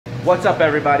What's up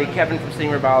everybody, Kevin from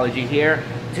Stingray Biology here.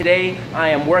 Today I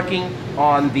am working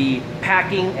on the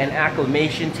packing and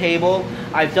acclimation table.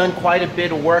 I've done quite a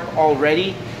bit of work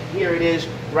already. Here it is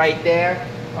right there.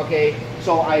 Okay,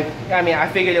 so I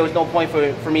figured there was no point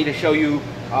for me to show you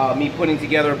me putting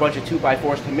together a bunch of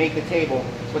 2x4s to make the table.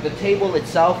 But the table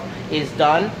itself is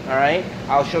done, all right?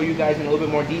 I'll show you guys in a little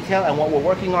bit more detail. And what we're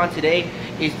working on today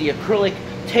is the acrylic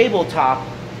tabletop,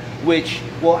 which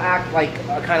will act like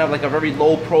kind of like a very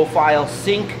low profile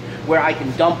sink where I can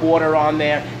dump water on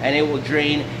there and it will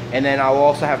drain, and then I'll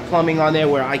also have plumbing on there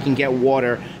where I can get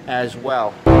water as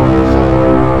well.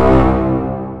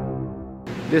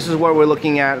 This is what we're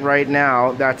looking at right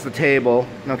now. That's the table,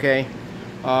 okay?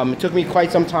 It took me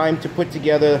quite some time to put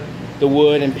together the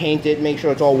wood and paint it, make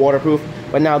sure it's all waterproof,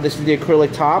 but now this is the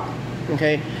acrylic top,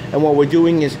 okay? And what we're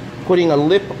doing is putting a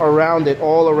lip around it,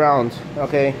 all around,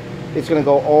 okay? It's going to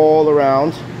go all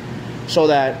around so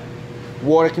that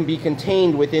water can be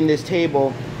contained within this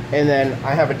table, and then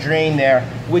I have a drain there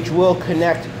which will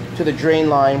connect to the drain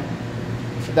line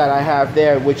that I have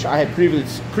there, which I had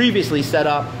previously set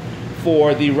up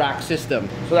for the rack system.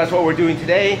 So that's what we're doing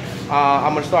today.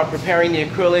 I'm going to start preparing the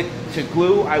acrylic to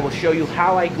glue. I will show you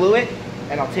how I glue it,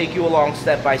 and I'll take you along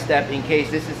step by step in case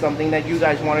this is something that you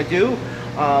guys want to do.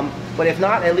 But if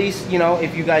not, at least, you know,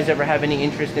 if you guys ever have any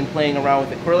interest in playing around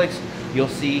with acrylics, you'll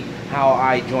see how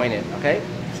I join it, okay?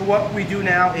 So what we do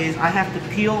now is I have to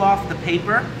peel off the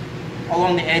paper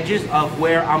along the edges of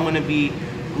where I'm going to be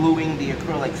gluing the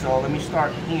acrylic. So let me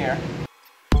start here.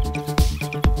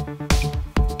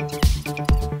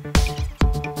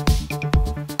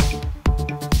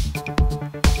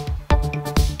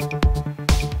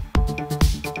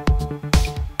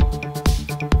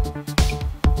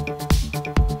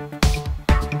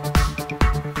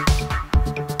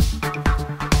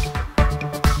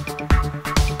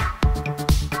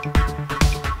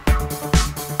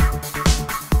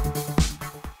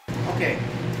 Okay,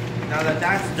 now that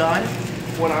that's done,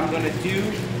 what I'm going to do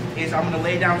is I'm going to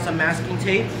lay down some masking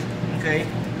tape, okay,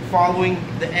 following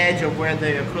the edge of where the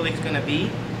acrylic's going to be,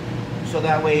 so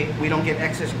that way we don't get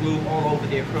excess glue all over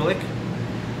the acrylic.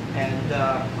 And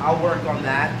I'll work on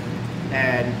that,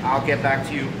 and I'll get back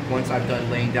to you once I've done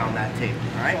laying down that tape,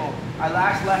 all right? So I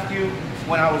last left you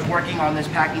when I was working on this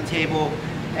packing table,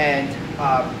 and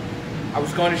I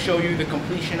was going to show you the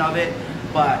completion of it,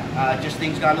 but just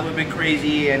things got a little bit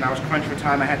crazy and I was crunched for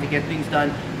time. I had to get things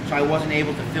done, so I wasn't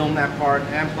able to film that part,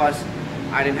 and plus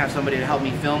I didn't have somebody to help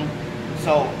me film.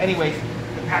 So anyways,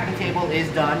 the packing table is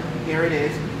done. Here it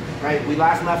is, right? We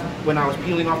last left when I was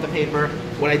peeling off the paper.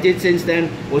 What I did since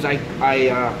then was I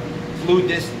glued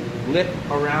this lip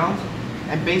around,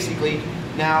 and basically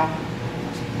now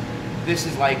this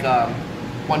is like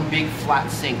one big flat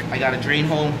sink. I got a drain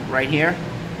hole right here,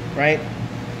 right?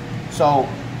 So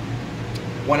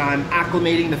when I'm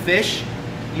acclimating the fish,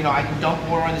 you know, I can dump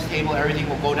water on this table, everything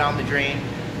will go down the drain.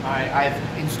 I've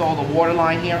installed a water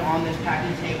line here on this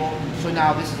packing table, so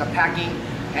now this is a packing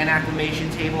and acclimation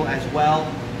table as well.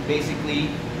 Basically,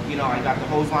 you know, I got the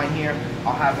hose line here,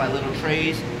 I'll have my little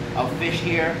trays of fish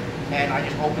here, and I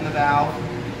just open the valve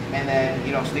and then,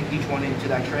 you know, stick each one into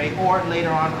that tray. Or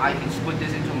later on, I can split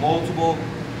this into multiple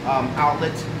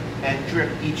outlets and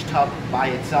drip each tub by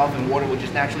itself, and water would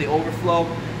just naturally overflow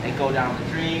and go down the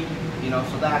drain, you know.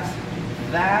 So that's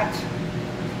that.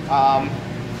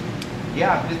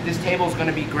 Yeah, this table is going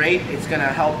to be great. It's going to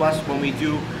help us when we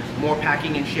do more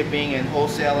packing and shipping and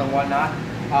wholesale and whatnot.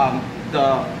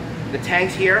 The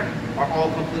tanks here are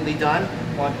all completely done.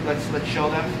 Let's show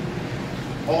them.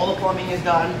 All the plumbing is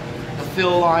done. The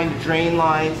fill line, the drain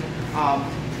lines,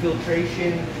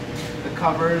 filtration, the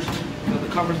covers. So the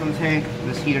covers on the tank.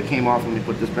 This heater came off. Let me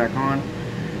put this back on.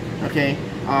 Okay.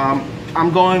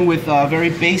 I'm going with very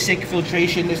basic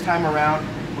filtration this time around.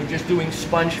 We're just doing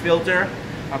sponge filter,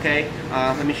 okay?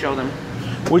 Let me show them.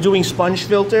 We're doing sponge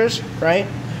filters, right?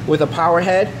 With a power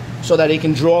head so that it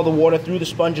can draw the water through the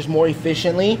sponges more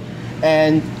efficiently.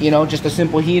 And, you know, just a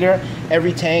simple heater.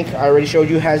 Every tank, I already showed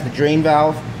you, has the drain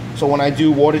valve. So when I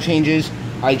do water changes,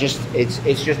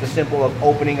 it's just a simple of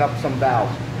opening up some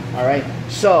valves, all right?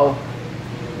 So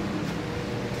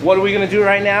what are we going to do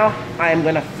right now? I am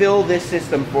going to fill this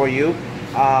system for you.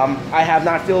 I have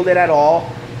not filled it at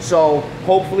all, so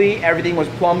hopefully everything was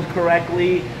plumbed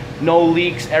correctly, no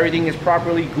leaks, everything is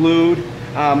properly glued,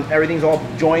 everything's all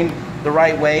joined the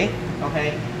right way,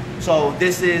 okay? So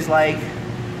this is like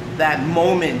that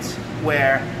moment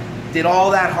where did all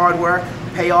that hard work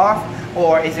pay off,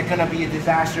 or is it going to be a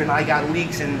disaster and I got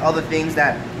leaks and other things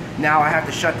that now I have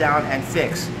to shut down and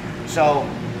fix? So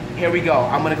here we go.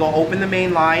 I'm gonna go open the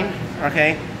main line,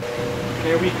 okay?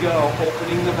 Here we go,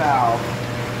 opening the valve.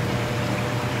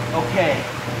 Okay,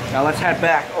 now let's head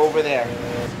back over there.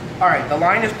 All right, the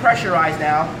line is pressurized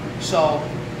now, so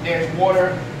there's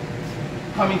water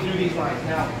coming through these lines.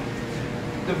 Now,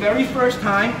 the very first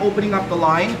time opening up the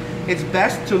line, it's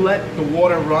best to let the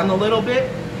water run a little bit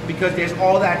because there's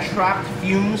all that trapped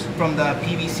fumes from the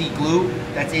PVC glue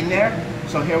that's in there.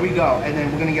 So here we go, and then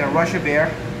we're gonna get a rush of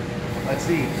air. Let's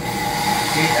see.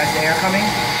 See, that's the air coming.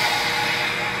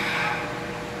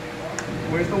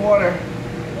 Where's the water?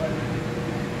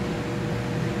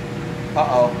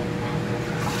 Uh-oh.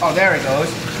 Oh, there it goes.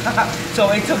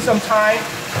 So it took some time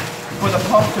for the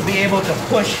pump to be able to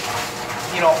push,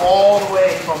 you know, all the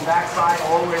way from that side,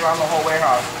 all the way around the whole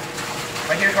warehouse.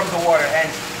 But here comes the water, and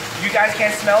you guys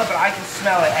can't smell it, but I can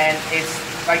smell it, and it's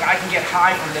like I can get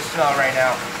high from this smell right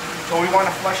now. So we want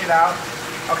to flush it out.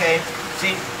 Okay,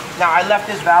 see, now I left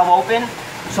this valve open,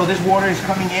 so this water is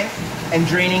coming in and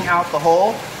draining out the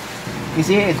hole. You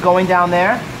see, it's going down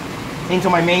there into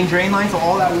my main drain line, so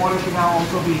all that water should now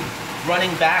also be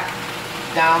running back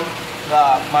down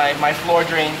my floor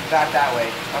drain back that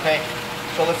way. Okay,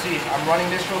 so let's see, I'm running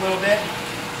this for a little bit.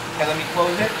 Okay, let me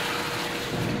close it.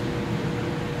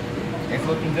 It's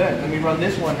looking good. Let me run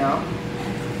this one now.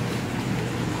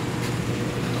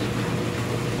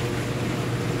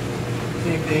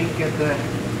 Same thing, get the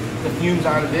fumes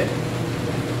out of it.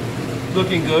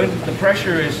 Looking good. The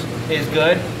pressure is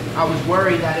good. I was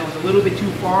worried that it was a little bit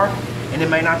too far and it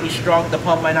might not be strong, the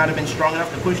pump might not have been strong enough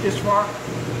to push this far,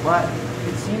 but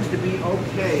it seems to be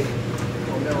okay.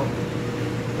 Oh no,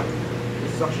 the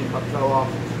suction cup fell off.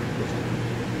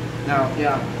 Now,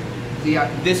 yeah, see,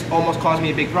 this almost caused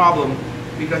me a big problem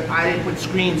because I didn't put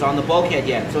screens on the bulkhead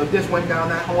yet. So if this went down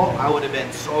that hole, I would have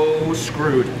been so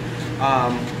screwed.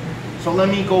 So let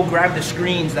me go grab the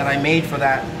screens that I made for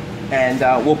that, and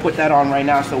we'll put that on right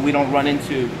now so we don't run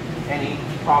into any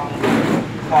problems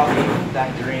clogging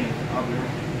that drain.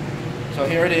 So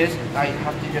here it is. I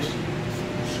have to just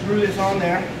screw this on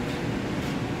there.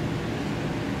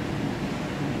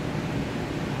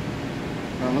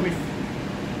 Now let me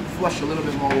flush a little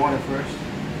bit more water first.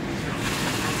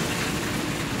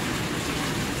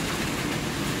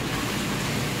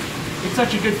 It's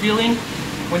such a good feeling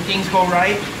when things go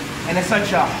right, and it's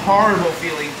such a horrible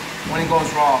feeling when it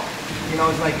goes wrong. You know,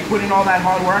 it's like you put in all that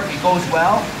hard work, it goes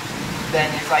well, then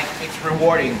it's like, it's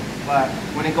rewarding. But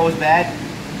when it goes bad,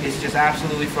 it's just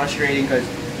absolutely frustrating because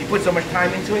you put so much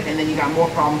time into it and then you got more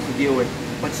problems to deal with.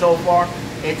 But so far,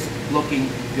 it's looking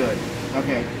good.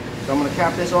 Okay, so I'm gonna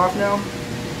cap this off now.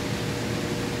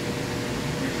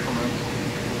 Come on.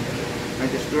 I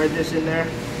just thread this in there.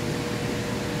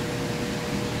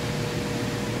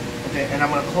 Okay, and I'm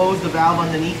gonna close the valve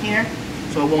underneath here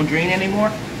so it won't drain anymore,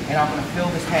 and I'm gonna fill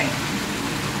this tank.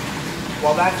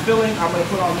 While that's filling, I'm gonna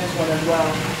put on this one as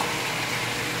well.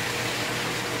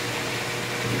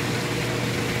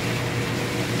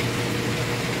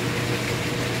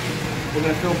 We're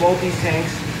gonna fill both these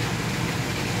tanks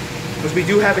because we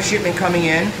do have a shipment coming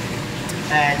in,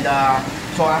 and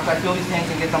so after I fill these tanks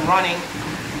and get them running,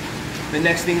 the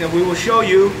next thing that we will show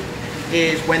you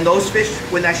is when those fish,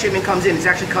 when that shipment comes in, it's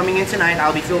actually coming in tonight.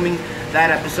 I'll be filming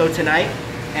that episode tonight,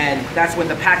 and that's when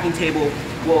the packing table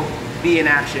will be in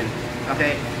action.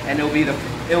 Okay, and it'll be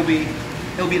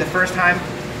the first time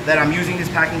that I'm using this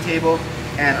packing table,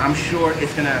 and I'm sure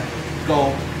it's gonna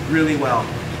go really well.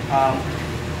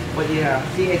 But yeah,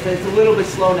 see, it's a little bit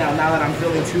slow now that I'm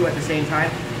filling two at the same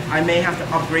time. I may have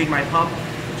to upgrade my pump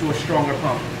to a stronger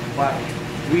pump, but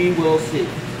we will see.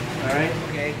 All right,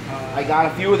 okay. I got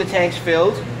a few of the tanks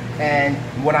filled, and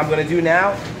what I'm gonna do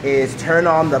now is turn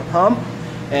on the pump,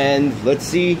 and let's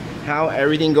see how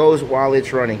everything goes while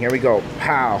it's running. Here we go,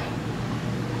 pow.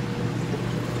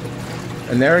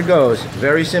 And there it goes.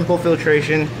 Very simple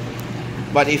filtration,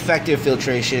 but effective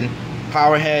filtration.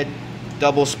 Power head,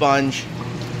 double sponge.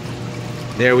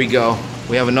 There we go.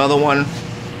 We have another one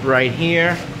right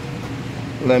here.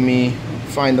 Let me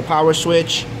find the power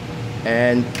switch,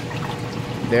 and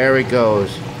there it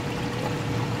goes.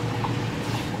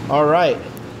 All right.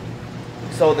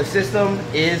 So the system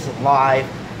is live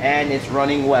and it's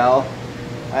running well,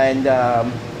 and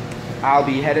I'll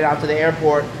be headed out to the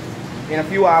airport in a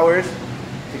few hours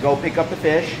to go pick up the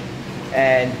fish,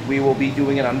 and we will be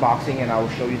doing an unboxing, and I will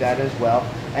show you that as well.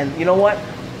 And you know what?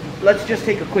 Let's just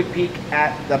take a quick peek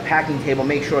at the packing table,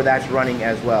 make sure that's running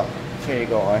as well. Here you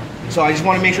go. All right. So I just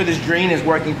want to make sure this drain is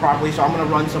working properly, so I'm going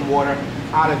to run some water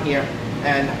out of here,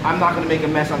 and I'm not going to make a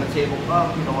mess on the table.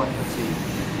 Oh, you know what? Let's see.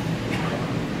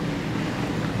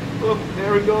 Look,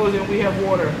 there it goes, and we have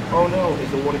water. Oh no, is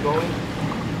the water going?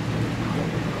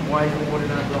 Why is the water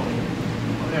not going?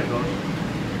 Oh, there it goes.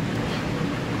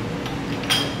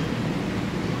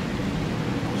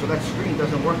 So that screen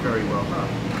doesn't work very well,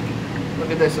 huh? Look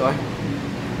at this.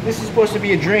 This is supposed to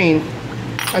be a drain.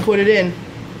 I put it in,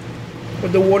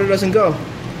 but the water doesn't go.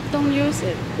 Don't use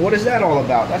it. What is that all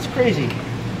about? That's crazy.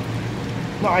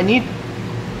 No, we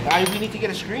need to get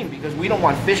a screen because we don't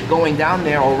want fish going down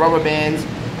there or rubber bands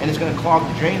and it's going to clog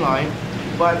the drain line.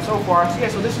 But so far, yeah,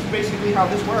 so this is basically how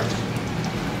this works.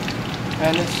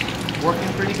 And it's working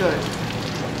pretty good.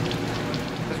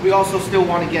 Because we also still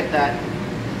want to get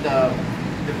the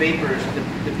vapors,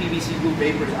 the PVC glue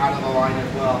vapors out of the line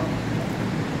as well.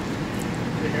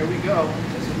 So here we go.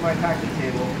 This is my packing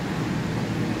table.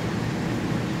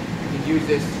 You can use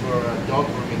this for dog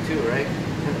grooming too, right?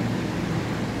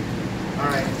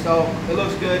 Alright, so it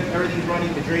looks good. Everything's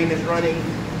running. The drain is running.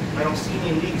 I don't see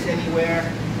any leaks anywhere.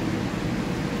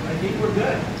 I think we're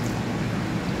good.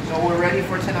 So we're ready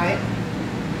for tonight.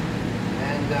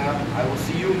 And I will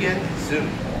see you again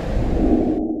soon.